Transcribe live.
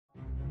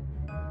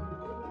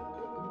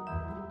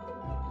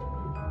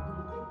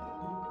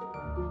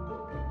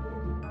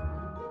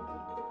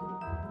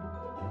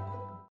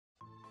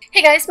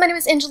Hey guys, my name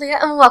is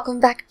Angelia and welcome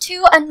back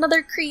to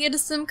another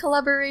Creatism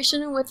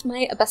collaboration with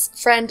my best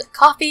friend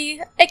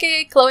Koffee,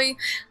 aka Chloe.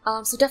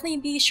 So definitely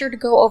be sure to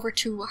go over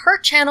to her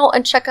channel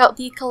and check out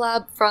the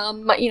collab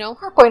from,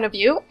 her point of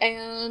view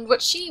and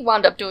what she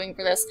wound up doing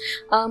for this.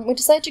 We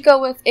decided to go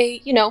with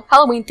a,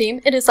 Halloween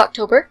theme. It is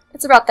October.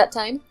 It's about that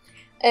time.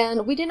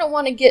 And we didn't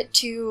want to get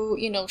too,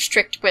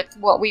 strict with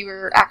what we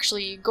were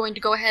actually going to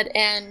go ahead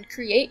and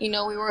create. We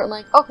weren't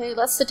like, okay,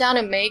 let's sit down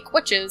and make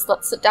witches.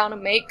 Let's sit down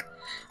and make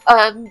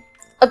a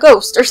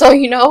ghost or so,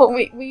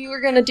 we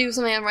were gonna do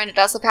something on Random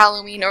Dust of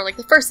Halloween, or like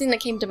the first thing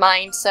that came to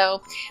mind,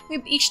 so we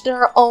each did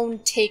our own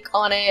take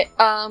on it.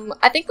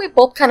 I think we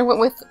both kind of went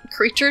with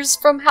creatures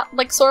from,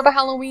 sort of a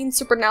Halloween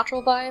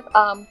supernatural vibe.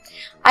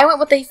 I went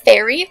with a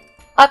fairy.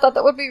 I thought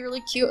that would be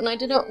really cute, and I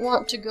didn't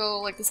want to go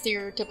like the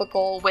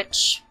stereotypical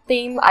witch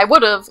theme. I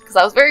would have, because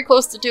I was very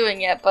close to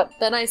doing it, but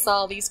then I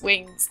saw these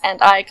wings,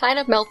 and I kind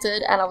of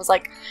melted, and I was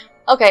like,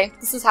 okay,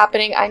 this is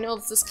happening. I know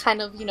this is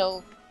kind of,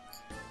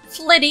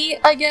 flitty,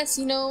 I guess,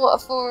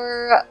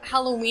 for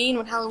Halloween,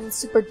 when Halloween's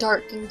super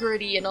dark and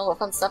gritty and all that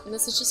fun stuff, and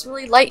this is just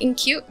really light and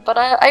cute, but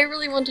I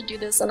really wanted to do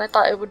this, and I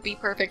thought it would be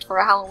perfect for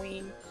a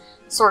Halloween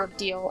sort of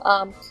deal.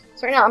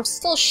 So right now, I'm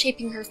still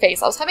shaping her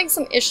face. I was having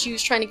some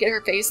issues trying to get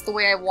her face the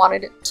way I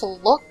wanted it to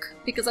look,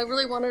 because I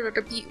really wanted her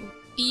to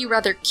be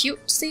rather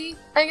cutesy,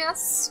 I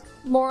guess,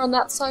 more on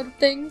that side of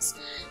things,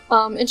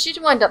 and she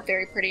did wind up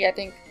very pretty, I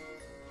think.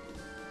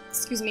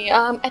 Excuse me,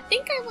 I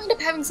think I wound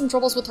up having some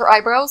troubles with her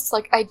eyebrows.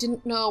 Like, I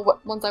didn't know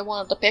what ones I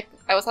wanted to pick.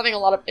 I was having a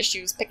lot of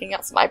issues picking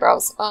out some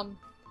eyebrows. There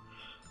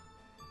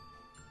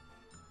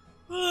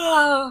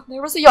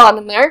was a yawn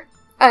in there.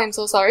 I am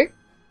so sorry.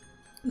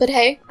 But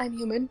hey, I'm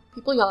human.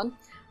 People yawn.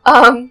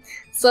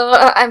 So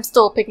I'm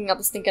still picking out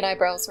the stinking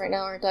eyebrows right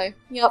now, aren't I?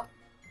 Yep.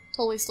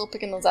 Totally still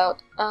picking those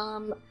out.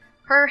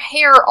 Her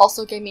hair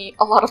also gave me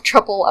a lot of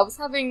trouble. I was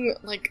having,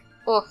 like,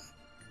 ugh.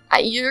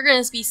 You're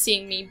gonna be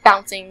seeing me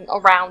bouncing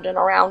around and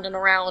around and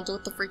around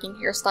with the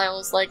freaking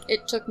hairstyles. Like,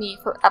 it took me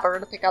forever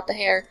to pick out the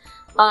hair.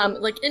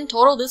 In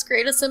total, this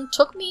creative sim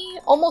took me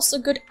almost a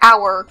good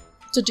hour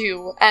to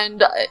do,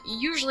 and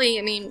usually,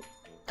 I mean,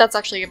 that's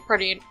actually a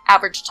pretty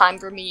average time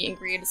for me in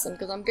creative sim,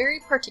 because I'm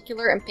very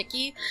particular and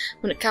picky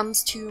when it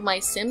comes to my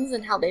sims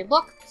and how they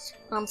look.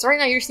 So right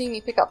now you're seeing me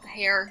pick out the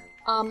hair.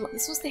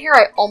 This was the hair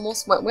I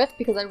almost went with,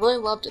 because I really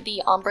loved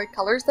the ombre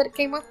colors that it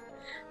came with,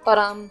 but,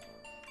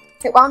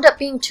 it wound up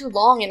being too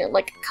long, and it,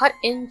 like, cut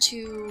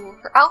into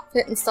her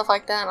outfit and stuff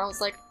like that, and I was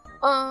like,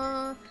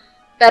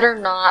 better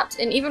not.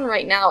 And even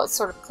right now, it's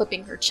sort of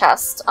clipping her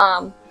chest,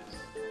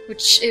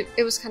 which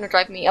it was kind of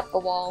driving me up the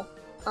wall.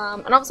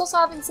 And I was also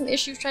having some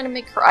issues trying to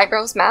make her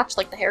eyebrows match,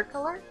 like, the hair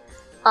color.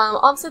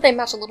 Obviously, they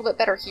match a little bit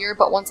better here,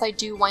 but once I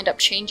do wind up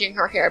changing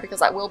her hair, because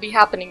that will be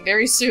happening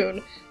very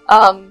soon,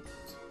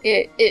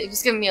 it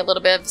was giving me a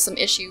little bit of some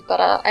issue,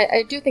 but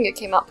I do think it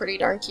came out pretty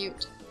darn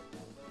cute.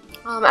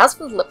 As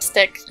for the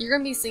lipstick, you're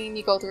gonna be seeing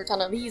me go through a ton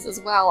of these as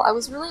well. I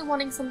was really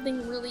wanting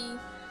something really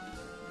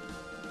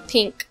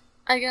pink,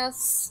 I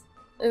guess.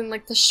 In,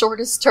 like, the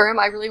shortest term,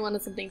 I really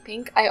wanted something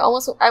pink. I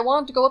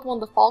wanted to go with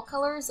one of the fall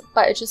colors,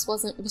 but it just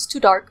wasn't, it was too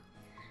dark.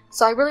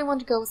 So I really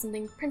wanted to go with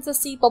something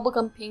princessy,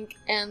 bubblegum pink,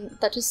 and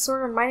that just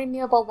sort of reminded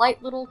me of a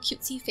light little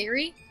cutesy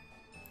fairy,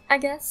 I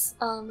guess.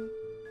 And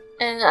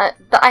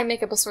the eye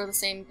makeup was sort of the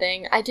same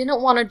thing. I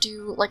didn't want to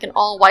do, like, an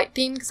all-white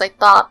theme, because I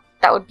thought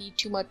that would be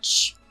too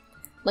much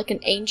like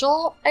an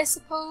angel, I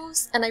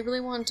suppose, and I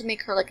really wanted to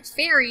make her like a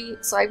fairy,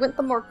 so I went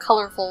the more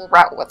colorful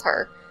route with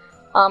her.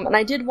 And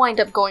I did wind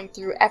up going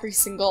through every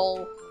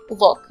single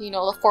look,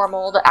 the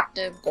formal, the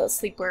active, the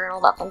sleepwear, and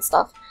all that fun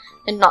stuff,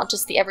 and not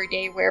just the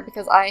everyday wear,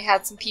 because I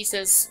had some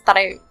pieces that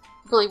I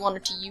really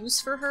wanted to use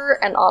for her,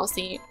 and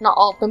obviously not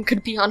all of them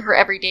could be on her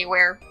everyday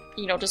wear,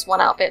 just one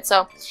outfit,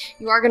 so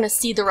you are going to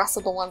see the rest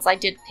of the ones I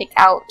did pick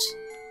out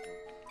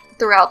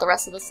throughout the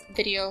rest of this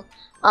video.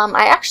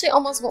 I actually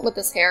almost went with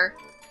this hair,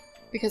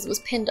 because it was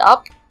pinned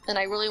up, and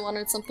I really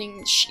wanted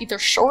something either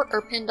short or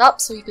pinned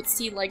up so you could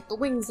see, like, the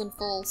wings in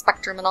full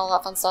spectrum and all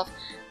that fun stuff.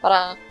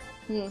 But,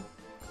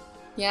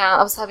 yeah,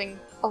 I was having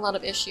a lot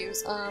of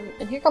issues.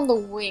 And here come the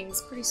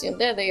wings pretty soon.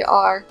 There they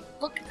are.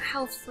 Look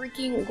how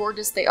freaking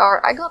gorgeous they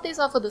are. I got these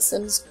off of the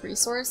Sims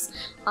resource.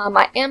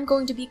 I am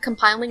going to be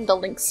compiling the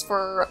links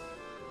for,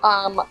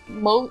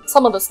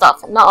 some of the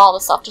stuff. Not all the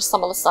stuff, just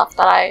some of the stuff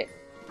that I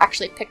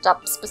actually picked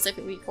up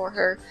specifically for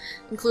her,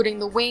 including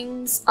the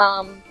wings,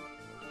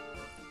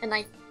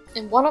 and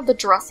in one of the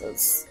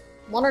dresses,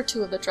 one or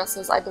two of the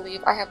dresses, I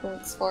believe, I have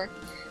links for.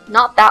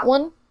 Not that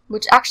one,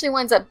 which actually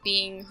winds up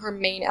being her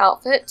main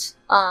outfit,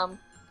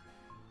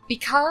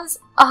 because,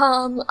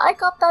 I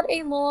got that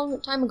a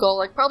long time ago,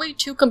 like, probably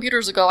 2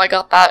 computers ago I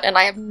got that, and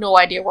I have no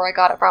idea where I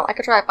got it from. I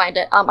could try to find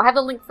it. I have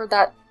the link for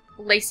that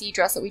lacy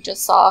dress that we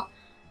just saw,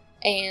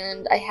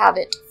 and I have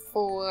it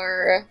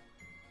for,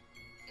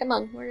 come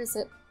on, where is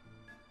it?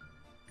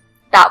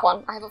 That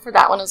one. I have it for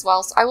that one as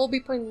well, so I will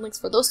be putting links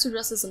for those 2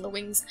 dresses and the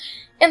wings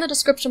in the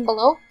description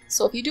below,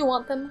 so if you do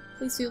want them,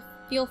 please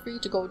feel free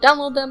to go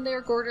download them. They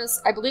are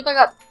gorgeous. I believe I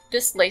got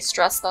this lace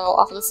dress, though,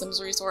 off of the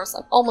Sims resource.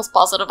 I'm almost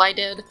positive I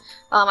did.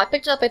 I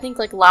picked it up, I think,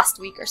 like last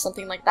week or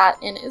something like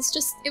that, and it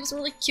was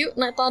really cute,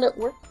 and I thought it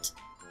worked.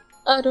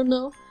 I don't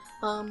know.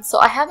 So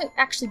I haven't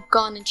actually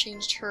gone and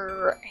changed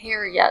her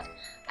hair yet.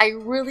 I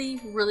really,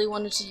 really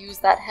wanted to use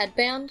that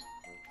headband,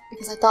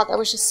 because I thought that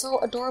was just so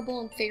adorable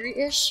and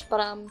fairy-ish,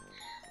 but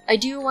I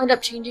do wind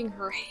up changing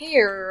her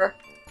hair.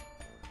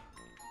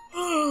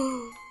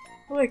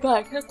 Oh my god,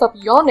 I can't stop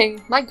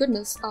yawning. My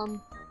goodness.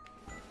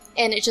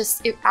 And it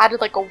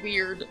added like a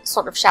weird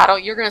sort of shadow.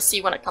 You're gonna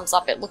see when it comes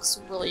up. It looks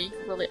really,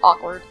 really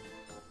awkward.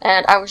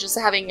 And I was just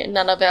having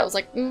none of it. I was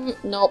like,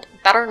 nope,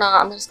 better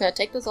not. I'm just gonna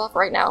take this off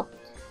right now.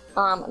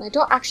 And I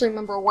don't actually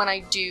remember when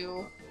I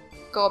do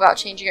go about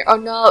changing it. Oh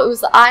no, it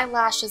was the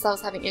eyelashes I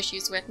was having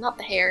issues with, not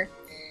the hair.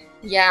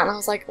 Yeah, and I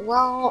was like,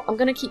 well, I'm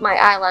gonna keep my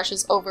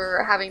eyelashes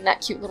over having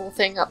that cute little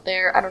thing up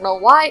there. I don't know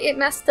why it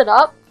messed it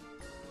up,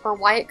 or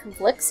why it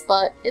conflicts,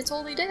 but it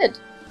totally did.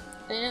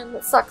 And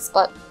it sucks,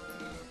 but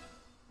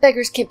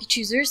beggars can't be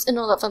choosers and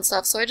all that fun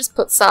stuff, so I just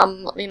put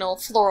some, you know,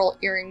 floral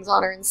earrings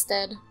on her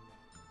instead.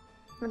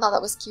 I thought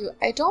that was cute.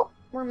 I don't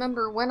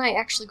remember when I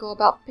actually go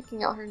about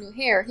picking out her new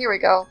hair. Here we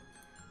go.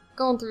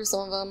 Going through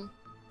some of them.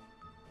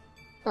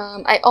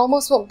 I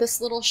almost went this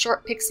little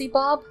short pixie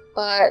bob,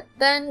 but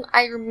then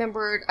I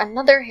remembered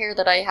another hair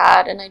that I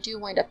had, and I do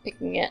wind up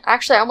picking it.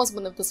 Actually, I almost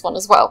went with this one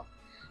as well,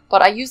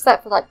 but I used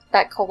that for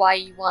that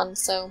kawaii one,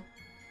 so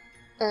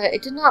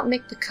it did not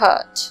make the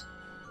cut.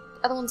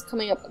 The other one's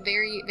coming up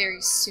very,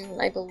 very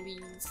soon, I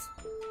believe.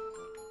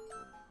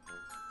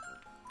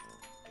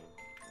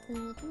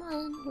 Come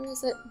on, where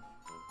is it?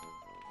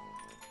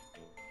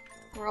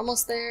 We're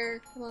almost there.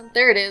 Come on,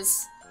 there it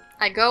is.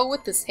 I go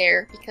with this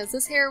hair because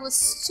this hair was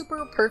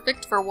super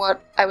perfect for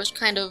what I was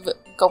kind of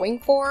going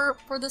for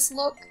this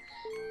look.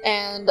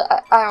 And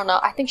I don't know,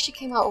 I think she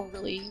came out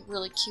really,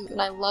 really cute,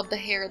 and I love the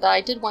hair that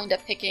I did wind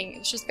up picking. It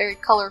was just very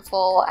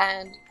colorful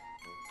and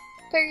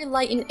very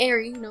light and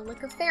airy, you know,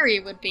 like a fairy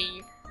would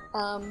be.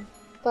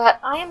 But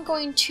I am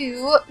going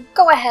to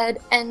go ahead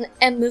and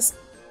end this.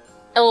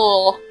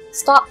 Oh,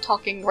 stop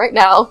talking right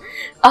now.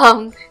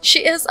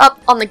 She is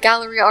up on the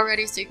gallery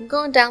already, so you can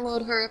go and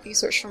download her if you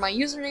search for my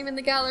username in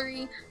the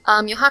gallery.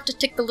 You'll have to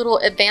tick the little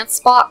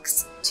advanced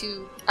box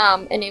to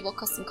enable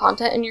custom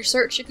content in your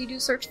search if you do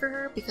search for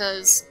her,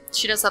 because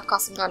she does have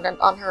custom content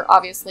on her,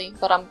 obviously.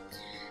 But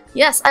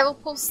yes, I will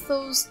post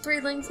those 3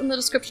 links in the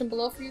description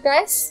below for you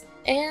guys.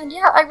 And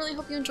yeah, I really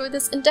hope you enjoyed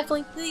this, and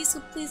definitely please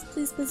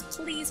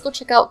go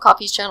check out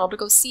Koffee's channel to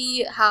go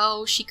see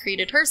how she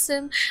created her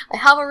sim. I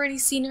have already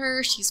seen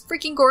her, she's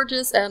freaking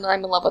gorgeous, and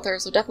I'm in love with her,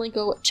 so definitely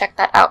go check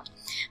that out.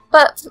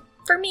 But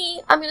for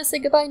me, I'm gonna say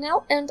goodbye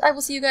now, and I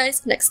will see you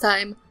guys next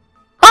time.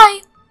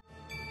 Bye!